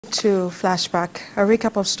To flashback, a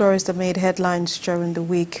recap of stories that made headlines during the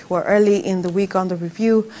week. Where early in the week on the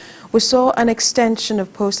review, we saw an extension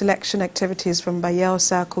of post-election activities from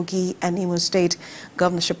Bayelsa, Kogi and Imo State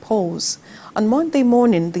governorship polls. On Monday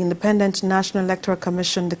morning, the Independent National Electoral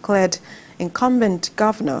Commission declared incumbent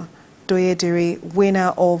Governor Doye Adeniyi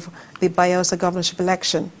winner of the Bayelsa governorship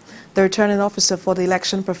election. The returning officer for the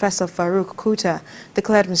election, Professor Farouk Kuta,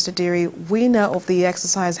 declared Mr. Adeniyi winner of the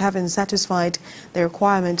exercise, having satisfied the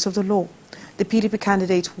requirements of the law. The PDP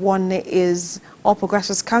candidate won his All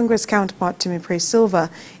Progressives Congress counterpart, Timi Praise Silva,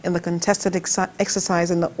 in the contested exercise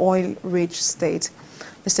in the oil-rich state.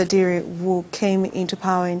 Mr. Adeniyi, who came into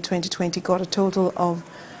power in 2020, got a total of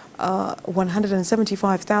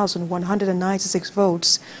 175,196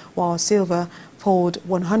 votes, while Silva polled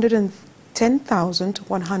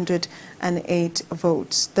 110,108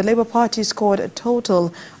 votes. The Labour Party scored a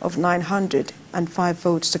total of 905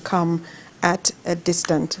 votes to come at a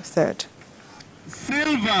distant third.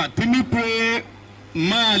 Silva Timipre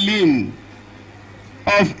Malin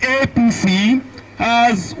of APC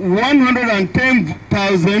has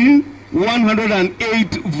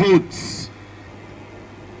 110,108 votes.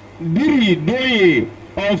 Diri Doye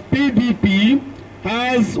of PDP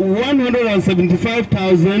has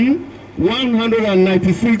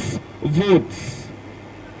 175,196 votes.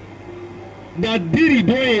 That Diri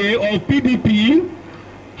Doye of PDP,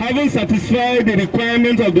 having satisfied the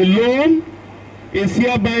requirements of the law, is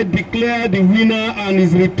hereby declared the winner and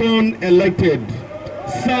is returned elected.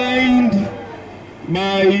 Signed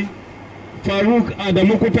by Farouk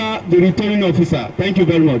Adamukuta, the returning officer. Thank you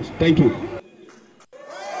very much. Thank you.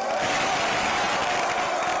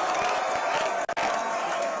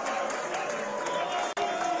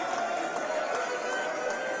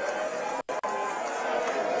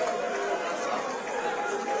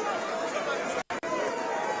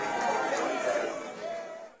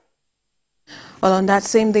 Well, on that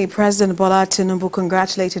same day, President Bola Tinubu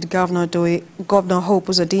congratulated Governor Hope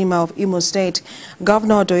Uzodinma of Imo State,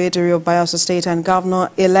 Governor Doye Adeniyi of Bayelsa State, and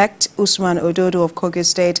Governor-elect Usman Ododo of Kogi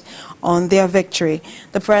State on their victory.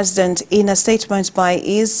 The President, in a statement by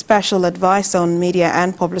his special advisor on media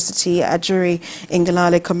and publicity, Ajuri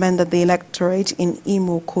Ngelale, commended the electorate in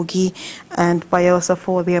Imo, Kogi, and Bayelsa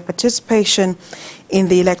for their participation in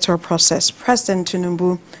the electoral process. President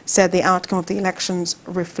Tinubu said the outcome of the elections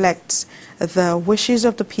reflects the wishes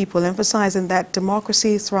of the people, emphasizing that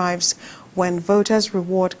democracy thrives when voters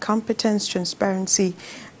reward competence, transparency,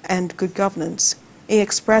 and good governance. He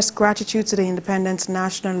expressed gratitude to the Independent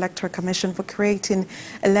National Electoral Commission for creating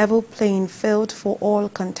a level playing field for all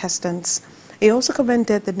contestants. He also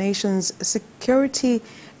commended the nation's security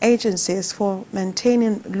agencies for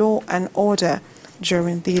maintaining law and order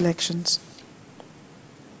during the elections.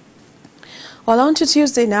 Well, on to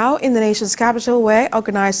Tuesday now, in the nation's capital, where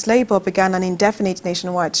organized labor began an indefinite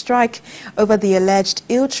nationwide strike over the alleged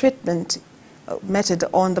ill-treatment meted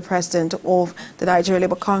on the president of the Nigeria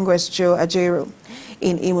Labour Congress, Joe Ajaero,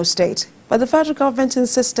 in Imo State. But the federal government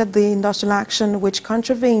insisted the industrial action, which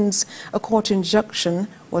contravenes a court injunction,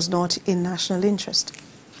 was not in national interest.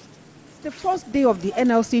 The first day of the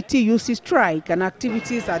NLC-TUC strike and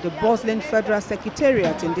activities at the bustling Federal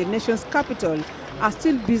Secretariat in the nation's capital are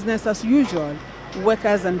still business as usual.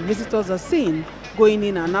 Workers and visitors are seen going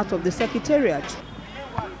in and out of the Secretariat.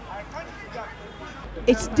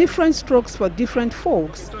 It's different strokes for different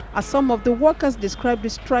folks, as some of the workers describe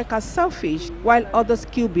the strike as selfish, while others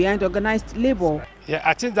queue behind organized labor. Yeah,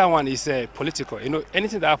 I think that one is political. You know,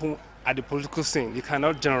 anything that happens at the political scene, you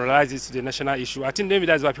cannot generalize it to the national issue. I think maybe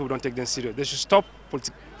that's why people don't take them serious. They should stop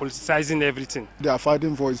politicizing everything. They are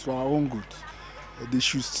fighting for it for our own good. They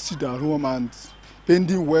should sit at home and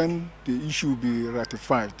pending when the issue will be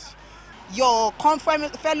ratified. Your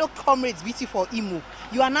fellow comrades beat you for Imo.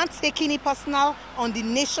 You are not taking it personal on the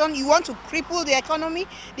nation. You want to cripple the economy.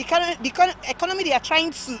 The economy they are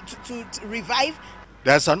trying to revive.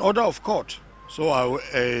 There's an order of court. So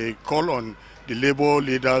I call on the labor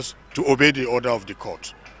leaders to obey the order of the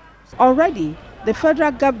court. Already, the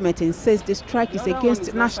federal government insists the strike is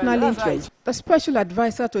against national interest. The special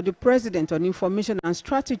advisor to the president on information and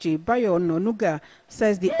strategy, Bayo Ononuga,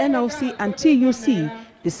 says the NLC and TUC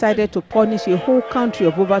decided to punish a whole country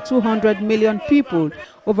of over 200 million people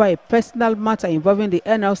over a personal matter involving the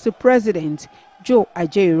NLC president, Joe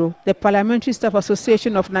Ajaero. The Parliamentary Staff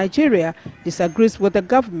Association of Nigeria disagrees with the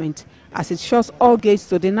government as it shuts all gates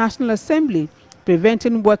to the National Assembly,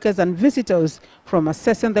 preventing workers and visitors from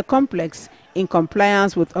accessing the complex in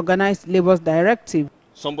compliance with organized labor's directive.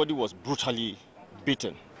 Somebody was brutally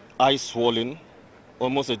beaten, eyes swollen,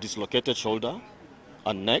 almost a dislocated shoulder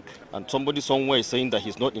and neck, and somebody somewhere is saying that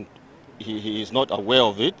he's not he is not aware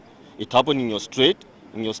of it. It happened in your state.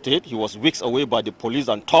 He was weeks away by the police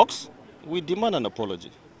and talks. We demand an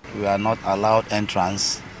apology. We are not allowed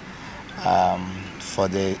entrance for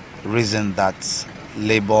the reason that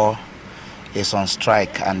Labour is on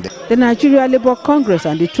strike. And the Nigeria Labour Congress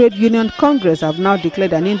and the Trade Union Congress have now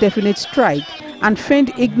declared an indefinite strike and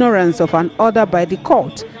feigned ignorance of an order by the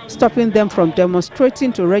court, stopping them from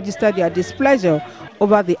demonstrating to register their displeasure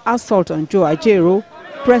over the assault on Joe Ajaero,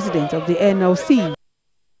 president of the NLC.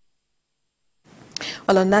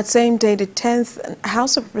 Well, on that same day, the 10th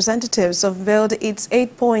House of Representatives unveiled its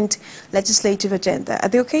 8-point legislative agenda.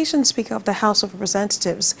 At the occasion, Speaker of the House of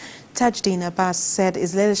Representatives, Tajuddin Abbas, said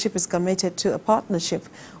his leadership is committed to a partnership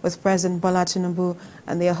with President Bola Tinubu,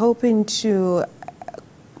 and they are hoping to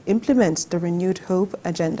implement the renewed hope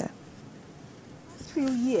agenda. Few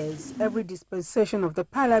years, every dispensation of the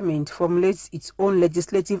Parliament formulates its own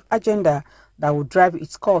legislative agenda that will drive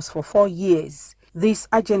its course for 4 years. This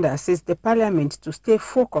agenda assists the Parliament to stay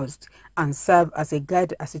focused and serve as a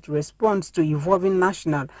guide as it responds to evolving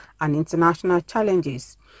national and international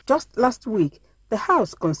challenges. Just last week, the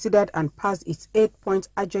House considered and passed its 8-point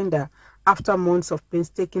agenda after months of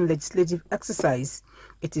painstaking legislative exercise.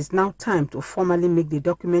 It is now time to formally make the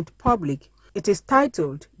document public. It is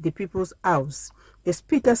titled The People's House. The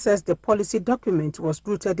Speaker says the policy document was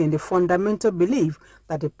rooted in the fundamental belief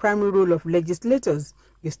that the primary role of legislators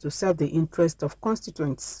is to serve the interests of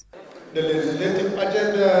constituents. The legislative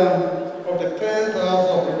agenda of the 10th House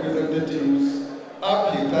of Representatives,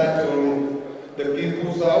 aptly titled The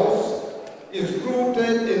People's House, is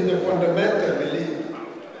rooted in the fundamental belief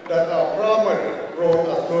that our primary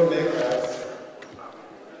role as lawmakers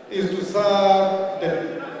is to serve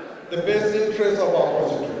the best interests of our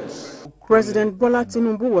constituents. President Bola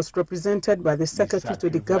Tinubu was represented by the Secretary to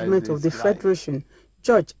the Government of the Federation,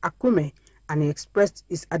 George Akume, and he expressed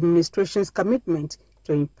his administration's commitment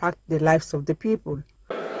to impact the lives of the people.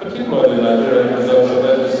 Particularly the Nigerian Reserve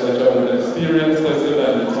Legislature with experience, tested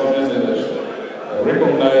and determined leadership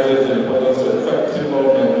recognizes the importance of effective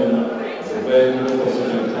lawmaking as a vehicle for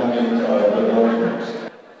socio-economic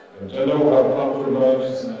development. The agenda will have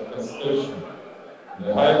compromised in anticipation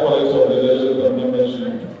the high quality of the legislative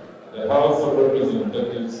membership, the House of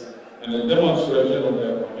Representatives, and a demonstration of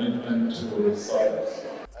their commitment to service.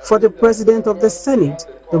 For the President of the Senate,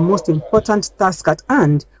 the most important task at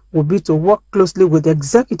hand will be to work closely with the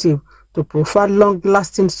executive to provide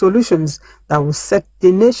long-lasting solutions that will set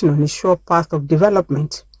the nation on a sure path of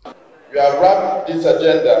development. We have wrapped this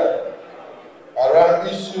agenda around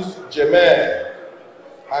issues germane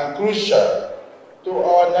and crucial to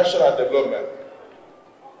our national development.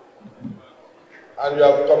 And you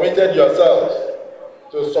have committed yourselves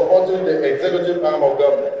to supporting the executive arm of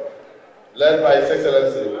government, led by His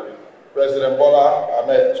Excellency, President Bola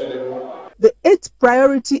Ahmed Tinubu. The 8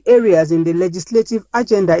 priority areas in the legislative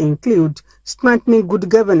agenda include strengthening good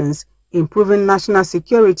governance, improving national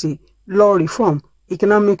security, law reform,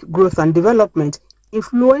 economic growth and development,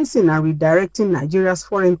 influencing and redirecting Nigeria's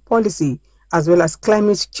foreign policy, as well as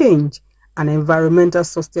climate change and environmental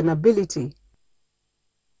sustainability.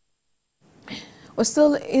 We're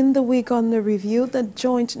still in the week on the review. The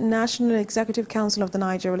Joint National Executive Council of the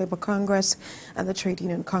Nigeria Labour Congress and the Trade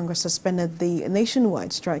Union Congress suspended the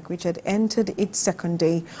nationwide strike, which had entered its second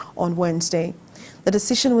day on Wednesday. The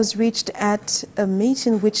decision was reached at a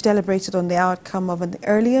meeting which deliberated on the outcome of an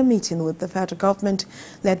earlier meeting with the federal government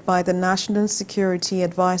led by the National Security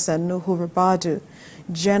Advisor Nuhu Ribadu,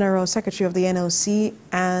 General Secretary of the NLC,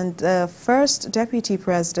 and the first Deputy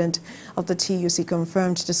President of the TUC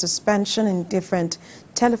confirmed the suspension in different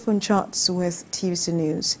telephone chats with TVC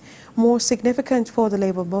News. More significant for the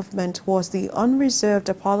Labour movement was the unreserved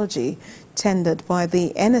apology tendered by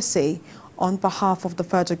the NSA on behalf of the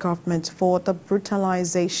federal government for the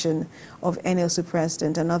brutalization of NLC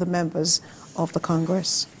President and other members of the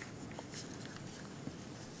Congress.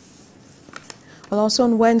 Well, also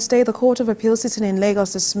on Wednesday, the Court of Appeal sitting in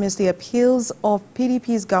Lagos dismissed the appeals of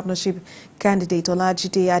PDP's governorship candidate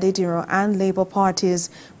Olukayode Adeniyi and Labour Party's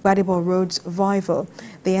Gbadebo Roads rival.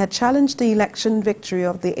 They had challenged the election victory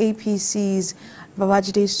of the APC's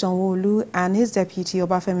Babajide Sanwo-Olu and his deputy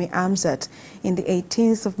Obafemi Amzat in the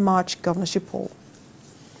 18th of March governorship poll.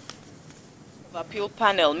 Appeal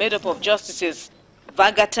panel made up of Justices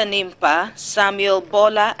Vagata Nimpa, Samuel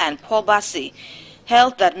Bola and Paul Bassi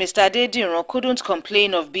held that Mr. Adeniyi couldn't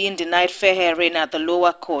complain of being denied fair hearing at the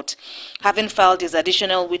lower court, having filed his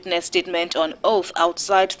additional witness statement on oath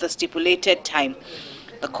outside the stipulated time.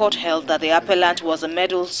 The court held that the appellant was a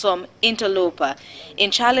meddlesome interloper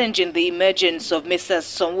in challenging the emergence of Mrs.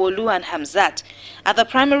 Sanwo-Olu and Hamzat at the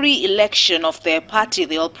primary election of their party,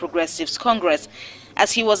 the All Progressives Congress,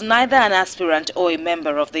 as he was neither an aspirant or a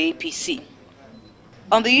member of the APC.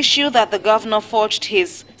 On the issue that the governor forged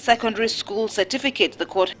his secondary school certificate, the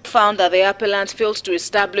court found that the appellant failed to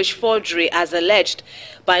establish forgery as alleged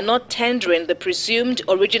by not tendering the presumed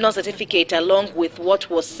original certificate along with what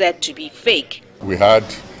was said to be fake. We had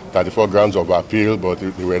 34 grounds of appeal, but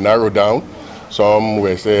they were narrowed down. Some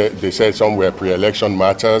were they said some were pre-election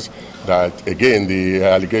matters. That again, the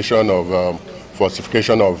allegation of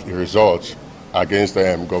falsification of results against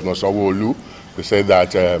Governor Sanwo-Olu, they said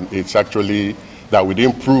that it's actually that we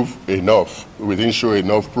didn't prove enough, we didn't show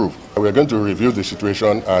enough proof. We're going to review the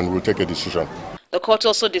situation and we'll take a decision. The court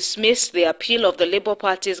also dismissed the appeal of the Labour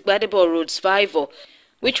Party's Gbadebo Road survival,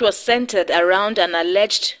 which was centered around an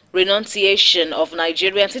alleged renunciation of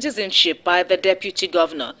Nigerian citizenship by the deputy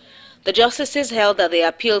governor. The justices held that the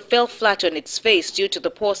appeal fell flat on its face due to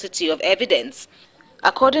the paucity of evidence.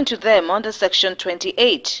 According to them, under Section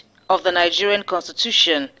 28 of the Nigerian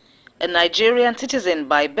Constitution, a Nigerian citizen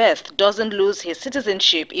by birth doesn't lose his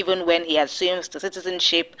citizenship even when he assumes the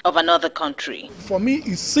citizenship of another country. For me,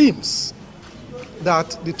 it seems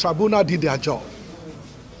that the tribunal did their job.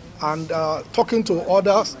 And talking to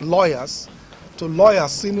other lawyers,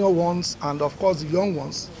 senior ones, and of course the young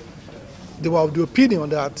ones, they were of the opinion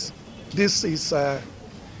that this is a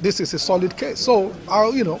solid case. So,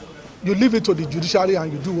 you leave it to the judiciary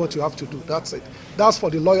and you do what you have to do. That's it. That's for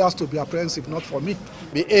the lawyers to be apprehensive, not for me.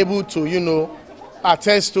 Be able to,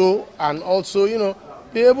 attest to and also,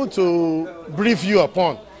 be able to brief you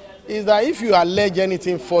upon is that if you allege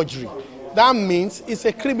anything forgery, that means it's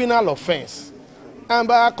a criminal offense. And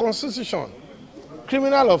by our constitution,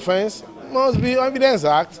 criminal offense must be, Evidence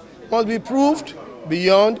Act, must be proved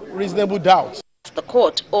beyond reasonable doubt. The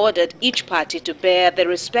court ordered each party to bear the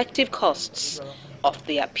respective costs of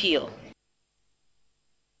the appeal.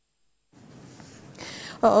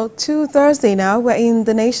 To Thursday now, we're in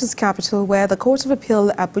the nation's capital where the Court of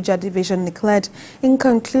Appeal Abuja Division declared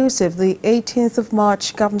inconclusive the 18th of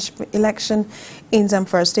March governorship election in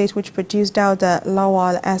Zamfara State, which produced Dauda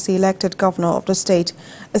Lawal as the elected governor of the state.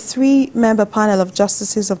 A three-member panel of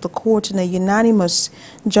justices of the court in a unanimous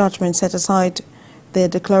judgment set aside the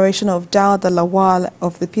declaration of Dauda Lawal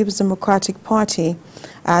of the People's Democratic Party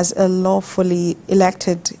as a lawfully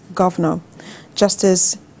elected governor.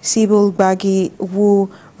 Justice Sibyl Gbagi, who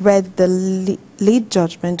read the lead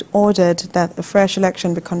judgment, ordered that a fresh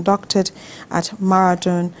election be conducted at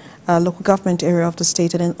Maradon, local government area of the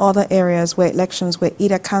state, and in other areas where elections were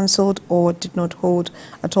either cancelled or did not hold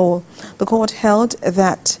at all. The court held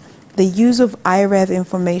that the use of IREV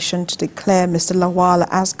information to declare Mr. Lawal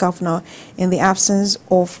as governor in the absence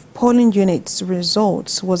of polling units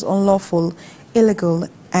results was unlawful, illegal,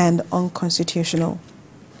 and unconstitutional.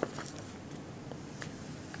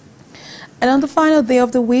 And on the final day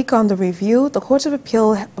of the week on the review, the Court of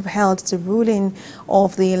Appeal upheld the ruling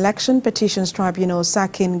of the Election Petitions Tribunal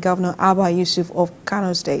sacking Governor Abba Yusuf of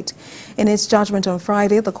Kano State. In its judgment on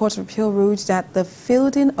Friday, the Court of Appeal ruled that the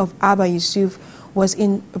fielding of Abba Yusuf was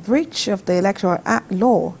in breach of the Electoral Act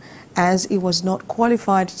law, as he was not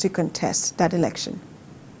qualified to contest that election.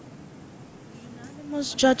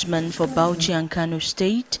 Judgment for Bauchi and Kano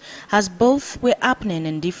State, as both were happening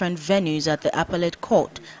in different venues at the appellate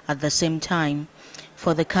court at the same time.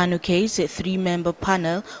 For the Kano case, a three-member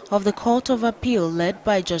panel of the Court of Appeal led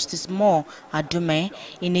by Justice Mo Adume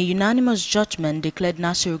in a unanimous judgment declared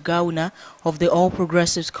Nasir Gawuna of the All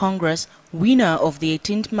Progressives Congress winner of the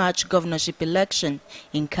 18th March governorship election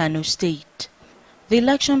in Kano State. The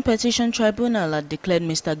Election Petition Tribunal had declared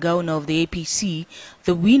Mr. Gawuna of the APC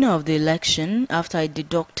the winner of the election after it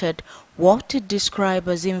deducted what it described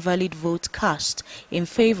as invalid votes cast in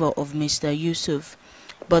favor of Mr. Yusuf.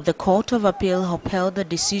 But the Court of Appeal upheld the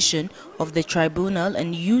decision of the tribunal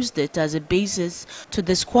and used it as a basis to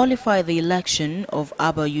disqualify the election of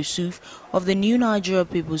Abba Yusuf of the New Nigeria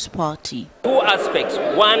People's Party. Two aspects.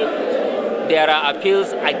 One, there are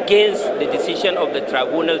appeals against the decision of the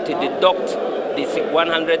tribunal to deduct the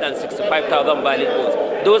 165,000 valid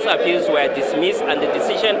votes. Those appeals were dismissed and the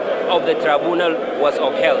decision of the tribunal was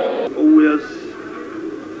upheld. Always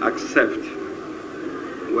accept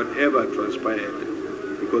whatever transpired,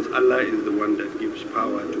 because Allah is the one that gives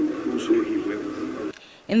power to whoso He wills.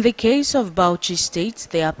 In the case of Bauchi State,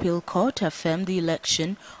 the appeal court affirmed the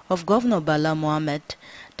election of Governor Bala Mohammed.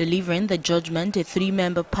 Delivering the judgment, a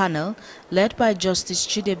three-member panel led by Justice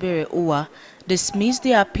Chidebere Uwa dismissed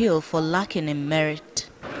the appeal for lacking in merit.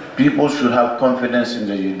 People should have confidence in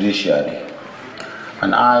the judiciary.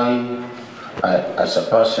 And I as a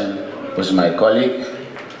person, with my colleague,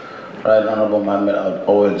 Right Honorable Mohammed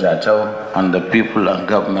Awal Jato, and the people and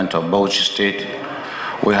government of Bauchi State,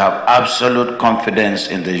 we have absolute confidence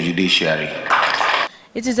in the judiciary.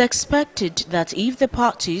 It is expected that if the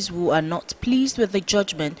parties who are not pleased with the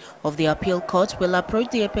judgment of the appeal court will approach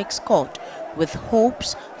the apex court with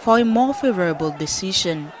hopes for a more favorable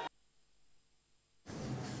decision.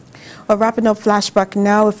 Wrapping up flashback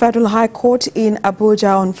now, a federal high court in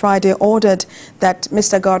Abuja on Friday ordered that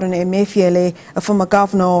Mr. Godwin Emefiele, a former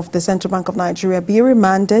governor of the Central Bank of Nigeria, be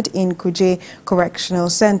remanded in Kuje Correctional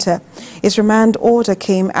Centre. His remand order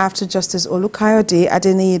came after Justice Olukayode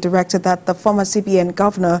Adeniyi directed that the former CBN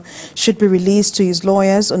governor should be released to his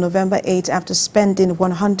lawyers on November 8 after spending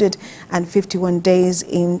 151 days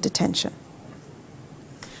in detention.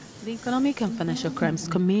 The Economic and Financial Crimes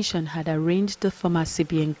Commission had arraigned the former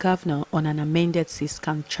CBN governor on an amended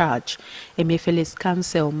C-Scan charge. Emefiele's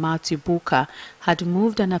counsel, Matthew Buka, had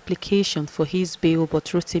moved an application for his bail, but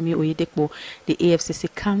Rotimi Oyedepo, the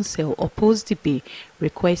AFCC counsel, opposed the bail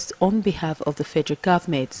request on behalf of the federal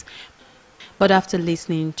government. But after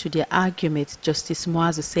listening to their argument, Justice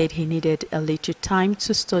Muazu said he needed a little time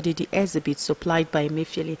to study the exhibits supplied by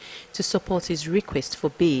Emefiele to support his request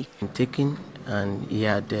for bail. Taken, and he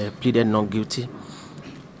had pleaded not guilty.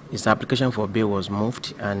 His application for bail was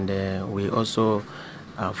moved, and we also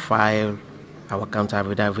filed our counter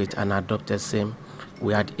affidavit and adopted same.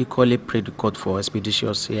 We had equally prayed the court for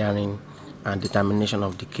expeditious hearing and determination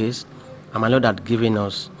of the case. And my Lord had given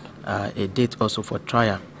us a date also for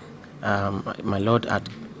trial. My Lord had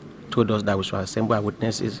told us that we should assemble our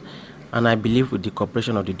witnesses, and I believe with the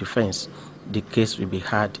cooperation of the defense, the case will be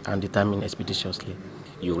heard and determined expeditiously.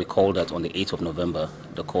 You recall that on the 8th of November,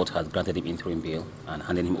 the court has granted him interim bail and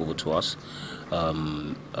handed him over to us.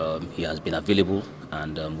 He has been available,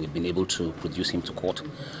 and we've been able to produce him to court.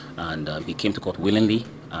 And he came to court willingly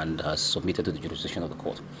and has submitted to the jurisdiction of the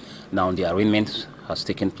court. Now, the arraignment has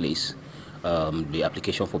taken place. The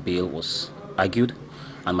application for bail was argued,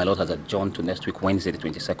 and my Lord has adjourned to next week, Wednesday the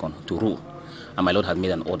 22nd, to rule. And my Lord had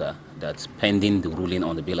made an order that pending the ruling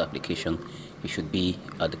on the bail application, he should be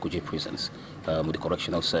at the Kuje prisons with the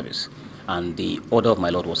correctional service. And the order of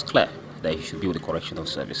my Lord was clear, that he should be with the correctional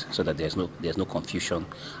service, so that there's no confusion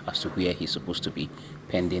as to where he's supposed to be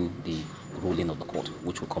pending the ruling of the court,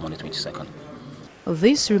 which will come on the 22nd.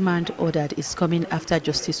 This remand order is coming after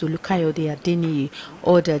Justice Olukayode Adeniyi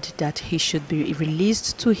ordered that he should be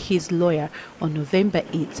released to his lawyer on November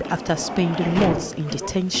 8 after spending months in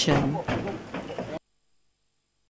detention.